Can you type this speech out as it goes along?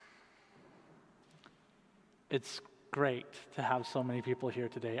It's great to have so many people here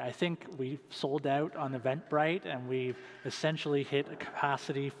today. I think we've sold out on Eventbrite, and we've essentially hit a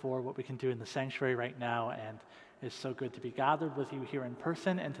capacity for what we can do in the sanctuary right now, and it's so good to be gathered with you here in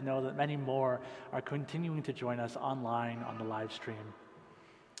person and to know that many more are continuing to join us online on the live stream.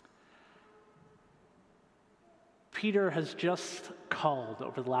 Peter has just called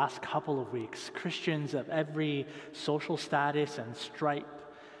over the last couple of weeks Christians of every social status and stripe,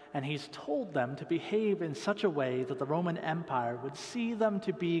 and he's told them to behave in such a way that the Roman Empire would see them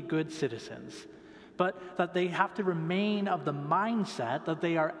to be good citizens, but that they have to remain of the mindset that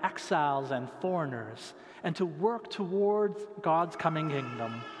they are exiles and foreigners, and to work towards God's coming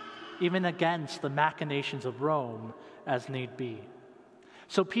kingdom, even against the machinations of Rome as need be.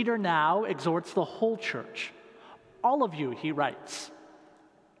 So Peter now exhorts the whole church. All of you, he writes,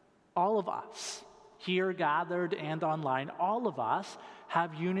 all of us, here gathered and online, all of us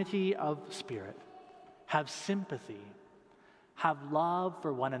have unity of spirit, have sympathy, have love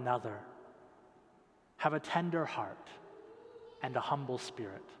for one another, have a tender heart, and a humble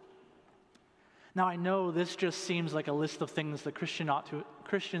spirit. Now, I know this just seems like a list of things that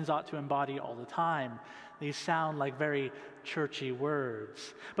Christians ought to embody all the time. These sound like very churchy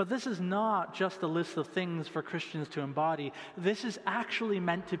words. But this is not just a list of things for Christians to embody. This is actually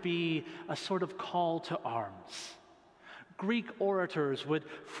meant to be a sort of call to arms. Greek orators would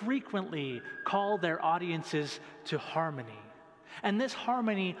frequently call their audiences to harmony. And this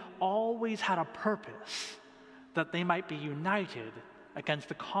harmony always had a purpose, that they might be united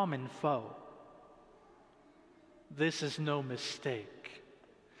against a common foe. This is no mistake.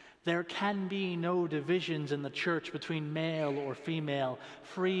 There can be no divisions in the church between male or female,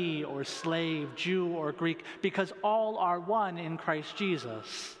 free or slave, Jew or Greek, because all are one in Christ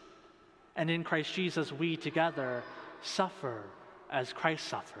Jesus. And in Christ Jesus, we together suffer as Christ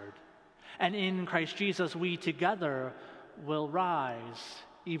suffered. And in Christ Jesus, we together will rise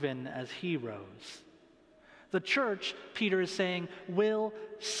even as he rose. The church, Peter is saying, will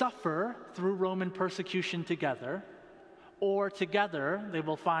suffer through Roman persecution together, or together they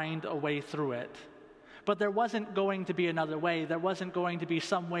will find a way through it. But there wasn't going to be another way. There wasn't going to be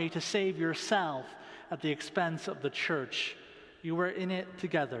some way to save yourself at the expense of the church. You were in it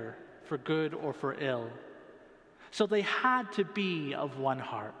together, for good or for ill. So they had to be of one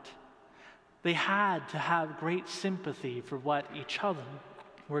heart. They had to have great sympathy for what each other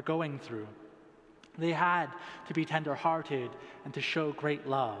were going through. They had to be tender-hearted and to show great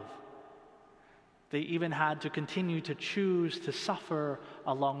love. They even had to continue to choose to suffer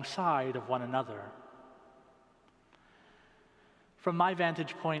alongside of one another. From my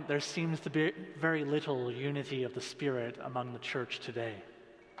vantage point, there seems to be very little unity of the Spirit among the church today.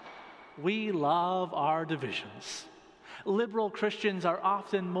 We love our divisions. Liberal Christians are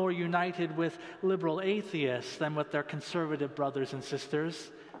often more united with liberal atheists than with their conservative brothers and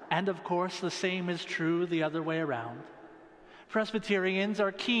sisters. And of course, the same is true the other way around. Presbyterians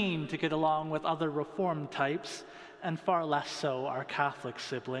are keen to get along with other Reformed types, and far less so our Catholic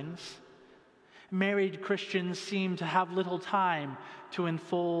siblings. Married Christians seem to have little time to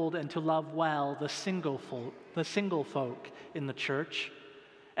enfold and to love well the single folk in the church.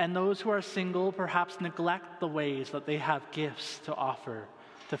 And those who are single perhaps neglect the ways that they have gifts to offer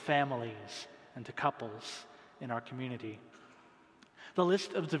to families and to couples in our community. The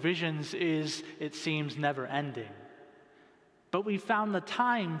list of divisions is, it seems, never ending. But we found the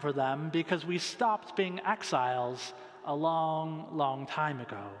time for them because we stopped being exiles a long, long time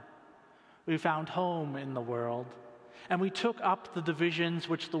ago. We found home in the world, and we took up the divisions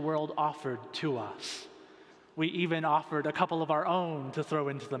which the world offered to us. We even offered a couple of our own to throw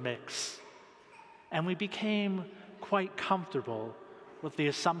into the mix. And we became quite comfortable with the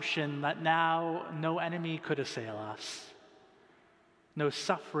assumption that now no enemy could assail us. No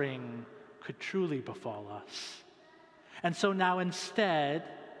suffering could truly befall us. And so now, instead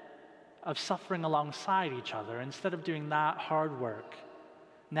of suffering alongside each other, instead of doing that hard work,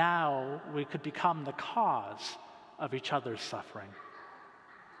 now we could become the cause of each other's suffering.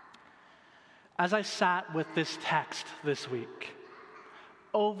 As I sat with this text this week,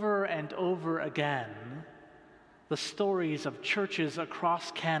 over and over again, the stories of churches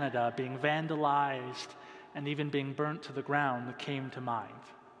across Canada being vandalized and even being burnt to the ground came to mind.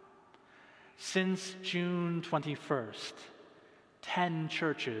 Since June 21st, 10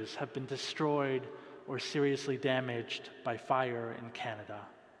 churches have been destroyed or seriously damaged by fire in Canada.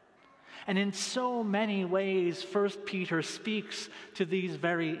 And in so many ways, 1 Peter speaks to these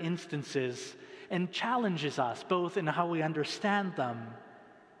very instances and challenges us both in how we understand them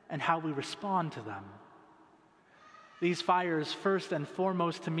and how we respond to them. These fires, first and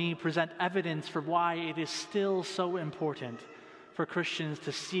foremost to me, present evidence for why it is still so important for Christians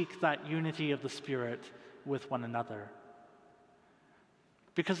to seek that unity of the Spirit with one another.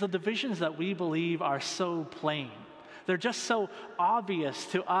 Because the divisions that we believe are so plain, they're just so obvious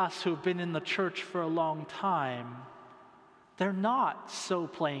to us who've been in the church for a long time. They're not so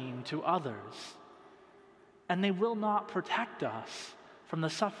plain to others. And they will not protect us from the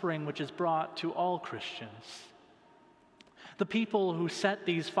suffering which is brought to all Christians. The people who set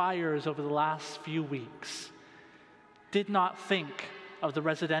these fires over the last few weeks did not think of the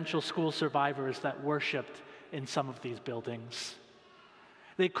residential school survivors that worshiped in some of these buildings.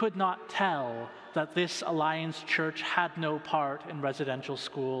 They could not tell that this Alliance Church had no part in residential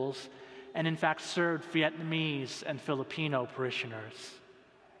schools and in fact served Vietnamese and Filipino parishioners.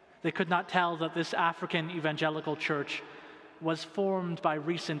 They could not tell that this African evangelical church was formed by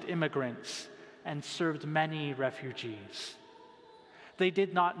recent immigrants and served many refugees. They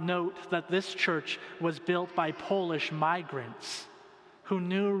did not note that this church was built by Polish migrants who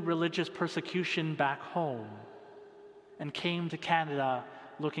knew religious persecution back home and came to Canada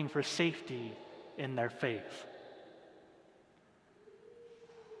looking for safety in their faith.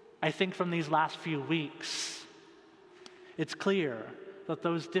 I think from these last few weeks, it's clear that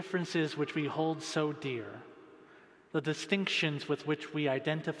those differences which we hold so dear, the distinctions with which we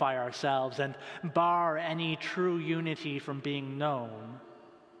identify ourselves and bar any true unity from being known,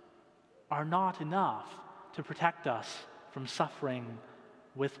 are not enough to protect us from suffering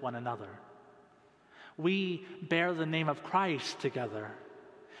with one another. We bear the name of Christ together,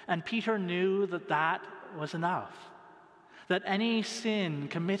 and Peter knew that that was enough. That any sin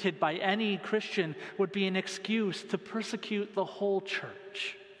committed by any Christian would be an excuse to persecute the whole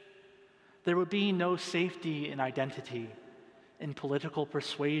church. There would be no safety in identity, in political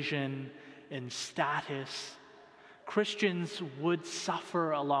persuasion, in status. Christians would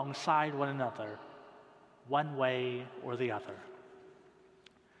suffer alongside one another, one way or the other.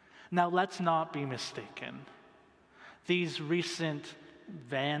 Now, let's not be mistaken. These recent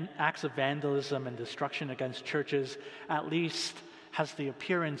acts of vandalism and destruction against churches at least has the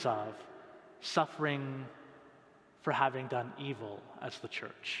appearance of suffering for having done evil as the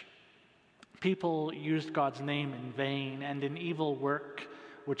church. People used God's name in vain and in evil work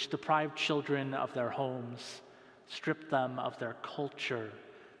which deprived children of their homes, stripped them of their culture,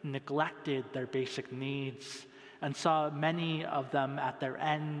 neglected their basic needs, and saw many of them at their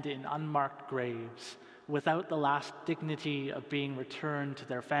end in unmarked graves, without the last dignity of being returned to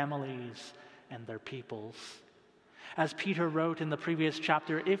their families and their peoples. As Peter wrote in the previous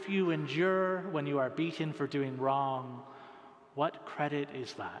chapter, if you endure when you are beaten for doing wrong, what credit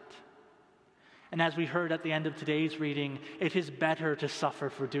is that? And as we heard at the end of today's reading, it is better to suffer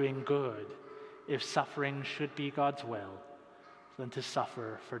for doing good, if suffering should be God's will, than to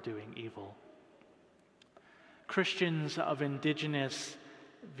suffer for doing evil. Christians of indigenous,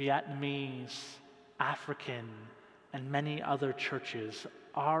 Vietnamese, African, and many other churches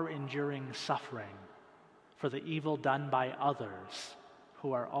are enduring suffering for the evil done by others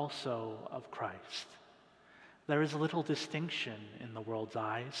who are also of Christ. There is little distinction in the world's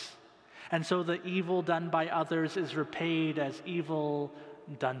eyes, and so the evil done by others is repaid as evil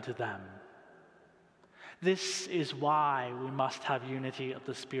done to them. This is why we must have unity of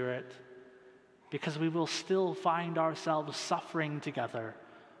the Spirit, because we will still find ourselves suffering together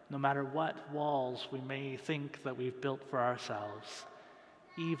no matter what walls we may think that we've built for ourselves.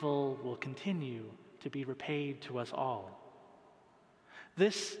 Evil will continue to be repaid to us all.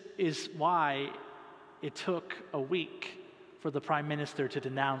 This is why it took a week for the Prime Minister to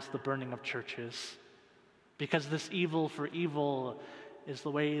denounce the burning of churches, because this evil for evil is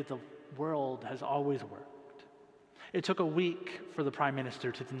the way the world has always worked. It took a week for the Prime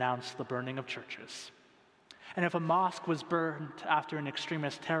Minister to denounce the burning of churches. And if a mosque was burned after an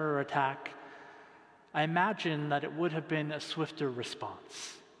extremist terror attack, I imagine that it would have been a swifter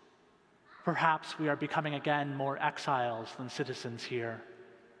response. Perhaps we are becoming again more exiles than citizens here,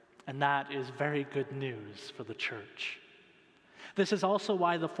 and that is very good news for the church. This is also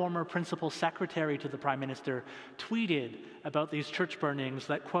why the former principal secretary to the Prime Minister tweeted about these church burnings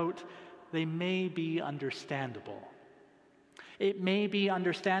that, quote, they may be understandable. It may be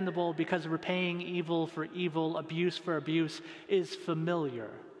understandable because repaying evil for evil, abuse for abuse is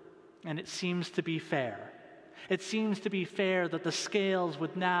familiar, and it seems to be fair. It seems to be fair that the scales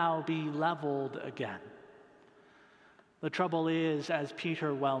would now be leveled again. The trouble is, as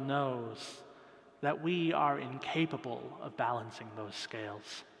Peter well knows, that we are incapable of balancing those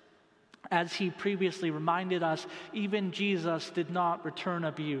scales. As he previously reminded us, even Jesus did not return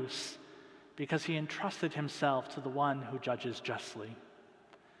abuse, because he entrusted himself to the one who judges justly.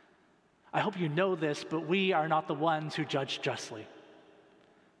 I hope you know this, but we are not the ones who judge justly.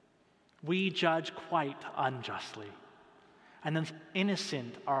 We judge quite unjustly, and the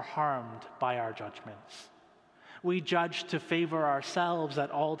innocent are harmed by our judgments. We judge to favor ourselves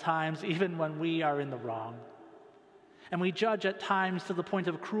at all times, even when we are in the wrong. And we judge at times to the point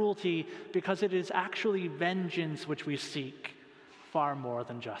of cruelty because it is actually vengeance which we seek far more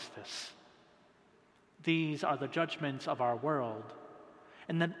than justice. These are the judgments of our world,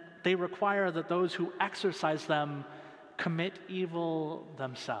 and that they require that those who exercise them commit evil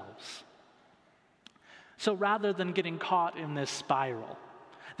themselves. So rather than getting caught in this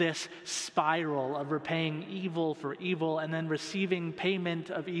spiral of repaying evil for evil and then receiving payment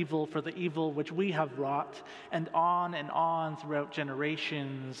of evil for the evil which we have wrought, and on throughout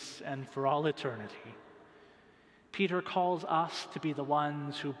generations and for all eternity, Peter calls us to be the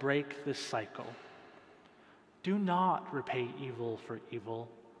ones who break this cycle. Do not repay evil for evil.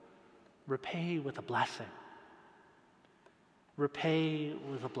 Repay with a blessing. Repay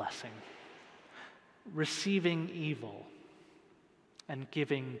with a blessing. Receiving evil and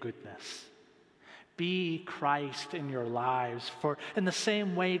giving goodness. Be Christ in your lives, for in the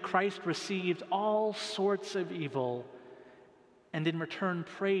same way Christ received all sorts of evil and in return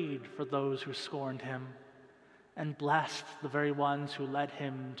prayed for those who scorned him and blessed the very ones who led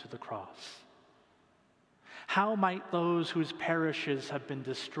him to the cross. How might those whose parishes have been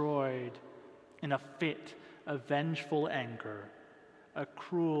destroyed in a fit of vengeful anger, a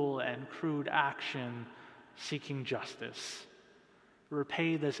cruel and crude action seeking justice,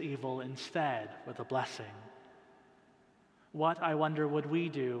 repay this evil instead with a blessing? What, I wonder, would we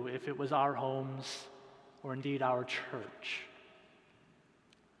do if it was our homes or indeed our church?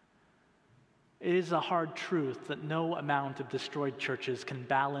 It is a hard truth that no amount of destroyed churches can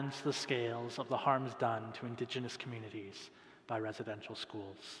balance the scales of the harms done to Indigenous communities by residential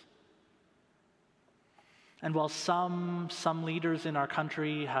schools. And while some leaders in our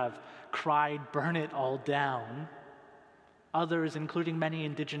country have cried, "Burn it all down," others, including many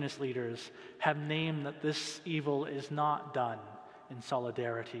Indigenous leaders, have named that this evil is not done in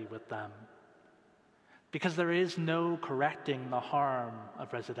solidarity with them. Because there is no correcting the harm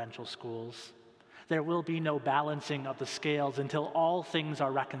of residential schools. There will be no balancing of the scales until all things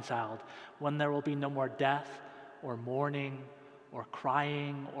are reconciled, when there will be no more death or mourning or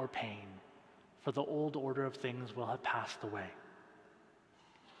crying or pain, for the old order of things will have passed away.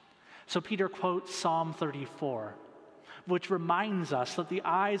 So Peter quotes Psalm 34, which reminds us that the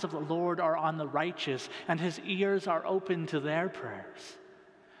eyes of the Lord are on the righteous and his ears are open to their prayers,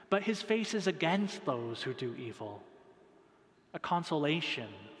 but his face is against those who do evil, a consolation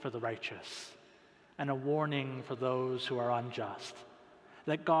for the righteous and a warning for those who are unjust,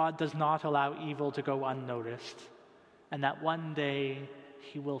 that God does not allow evil to go unnoticed, and that one day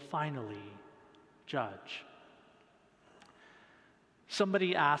he will finally judge.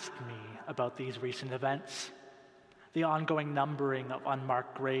 Somebody asked me about these recent events, the ongoing numbering of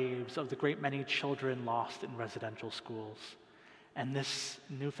unmarked graves of the great many children lost in residential schools, and this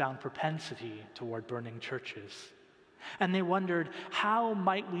newfound propensity toward burning churches. And they wondered, how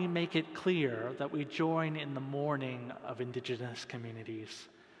might we make it clear that we join in the mourning of Indigenous communities?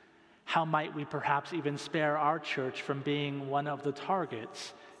 How might we perhaps even spare our church from being one of the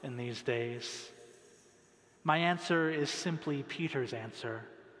targets in these days? My answer is simply Peter's answer.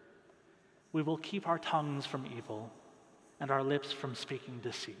 We will keep our tongues from evil and our lips from speaking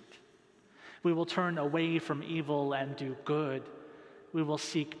deceit. We will turn away from evil and do good. We will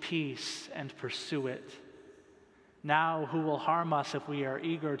seek peace and pursue it. Now, who will harm us if we are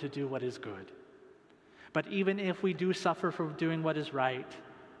eager to do what is good? But even if we do suffer for doing what is right,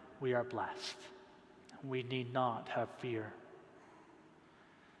 we are blessed. We need not have fear.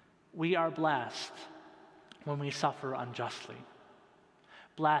 We are blessed when we suffer unjustly.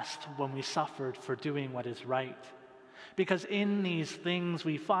 Blessed when we suffered for doing what is right. Because in these things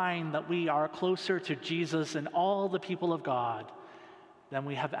we find that we are closer to Jesus and all the people of God than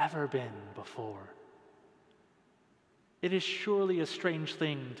we have ever been before. It is surely a strange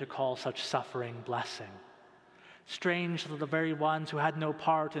thing to call such suffering blessing. Strange that the very ones who had no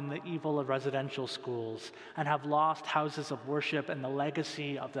part in the evil of residential schools and have lost houses of worship and the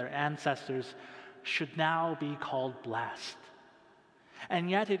legacy of their ancestors should now be called blessed. And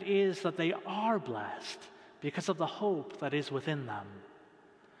yet it is that they are blessed because of the hope that is within them.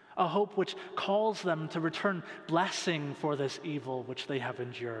 A hope which calls them to return blessing for this evil which they have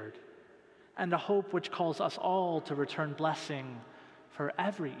endured. And a hope which calls us all to return blessing for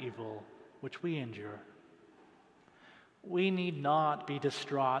every evil which we endure. We need not be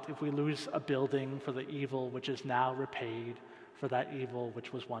distraught if we lose a building for the evil which is now repaid for that evil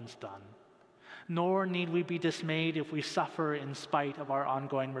which was once done. Nor need we be dismayed if we suffer in spite of our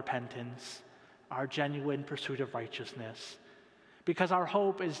ongoing repentance, our genuine pursuit of righteousness, because our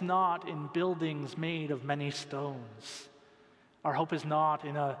hope is not in buildings made of many stones. Our hope is not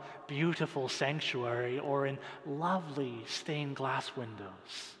in a beautiful sanctuary or in lovely stained glass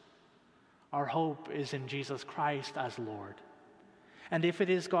windows. Our hope is in Jesus Christ as Lord. And if it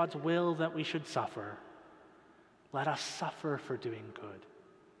is God's will that we should suffer, let us suffer for doing good.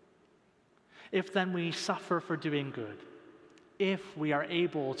 If then we suffer for doing good, if we are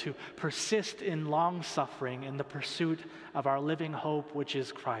able to persist in long suffering in the pursuit of our living hope, which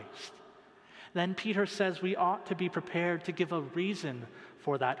is Christ, then Peter says we ought to be prepared to give a reason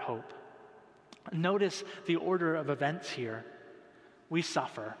for that hope. Notice the order of events here. We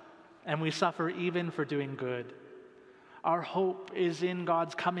suffer, and we suffer even for doing good. Our hope is in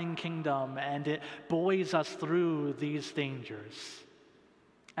God's coming kingdom, and it buoys us through these dangers.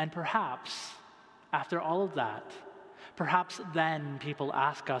 And perhaps, after all of that, perhaps then people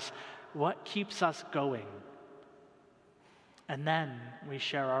ask us, what keeps us going? And then we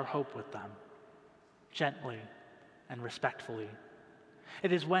share our hope with them, gently and respectfully.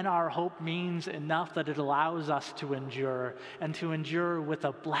 It is when our hope means enough that it allows us to endure, and to endure with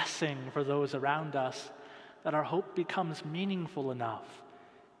a blessing for those around us, that our hope becomes meaningful enough,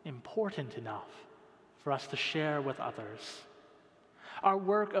 important enough for us to share with others. Our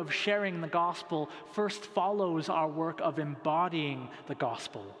work of sharing the gospel first follows our work of embodying the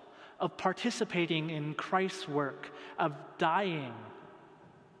gospel, of participating in Christ's work, of dying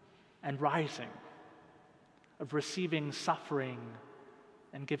and rising, of receiving suffering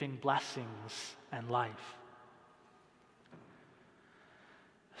and giving blessings and life.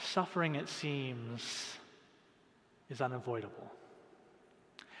 Suffering, it seems, is unavoidable.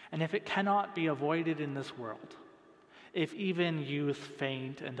 And if it cannot be avoided in this world, if even youth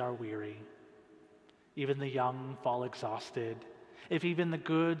faint and are weary, even the young fall exhausted, if even the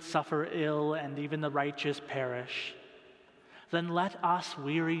good suffer ill and even the righteous perish, then let us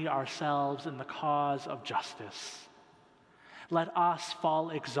weary ourselves in the cause of justice. Let us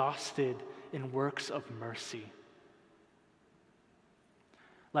fall exhausted in works of mercy.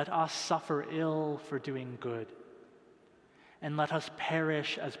 Let us suffer ill for doing good, and let us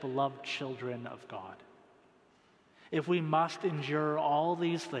perish as beloved children of God. If we must endure all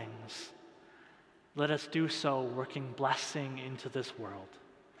these things, let us do so working blessing into this world,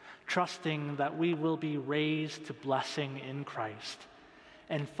 trusting that we will be raised to blessing in Christ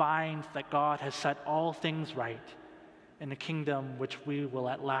and find that God has set all things right in a kingdom which we will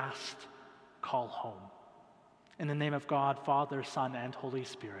at last call home. In the name of God, Father, Son, and Holy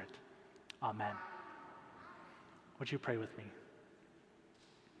Spirit, amen. Would you pray with me?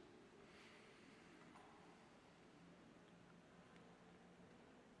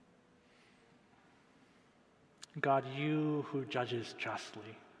 God, you who judges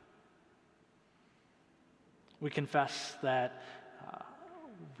justly, we confess that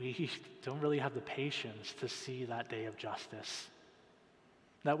we don't really have the patience to see that day of justice,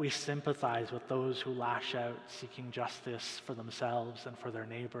 that we sympathize with those who lash out seeking justice for themselves and for their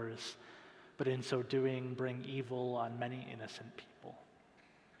neighbors, but in so doing bring evil on many innocent people.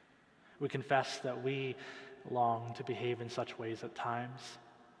 We confess that we long to behave in such ways at times,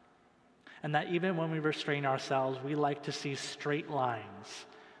 and that even when we restrain ourselves, we like to see straight lines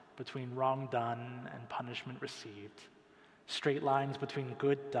between wrong done and punishment received, straight lines between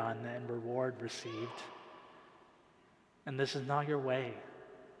good done and reward received. And this is not your way.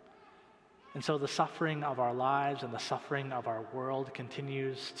 And so the suffering of our lives and the suffering of our world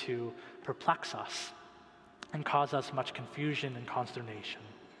continues to perplex us and cause us much confusion and consternation.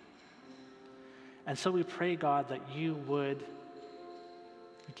 And so we pray, God, that you would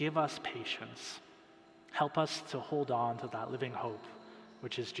give us patience. Help us to hold on to that living hope,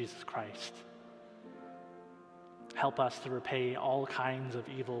 which is Jesus Christ. Help us to repay all kinds of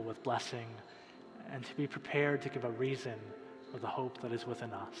evil with blessing and to be prepared to give a reason for the hope that is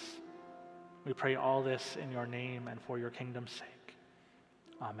within us. We pray all this in your name and for your kingdom's sake.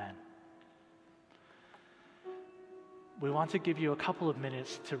 Amen. We want to give you a couple of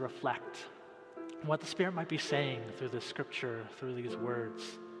minutes to reflect what the Spirit might be saying through this scripture, through these words.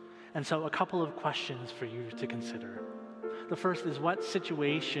 And so a couple of questions for you to consider. The first is, what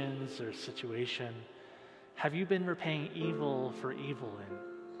situation have you been repaying evil for evil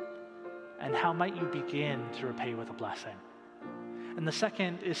in? And how might you begin to repay with a blessing? And the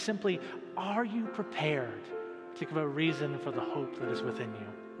second is simply, are you prepared to give a reason for the hope that is within you?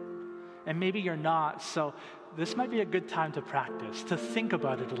 And maybe you're not, so this might be a good time to practice, to think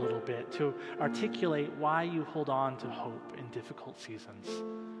about it a little bit, to articulate why you hold on to hope in difficult seasons.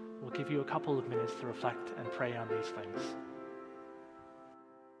 We'll give you a couple of minutes to reflect and pray on these things.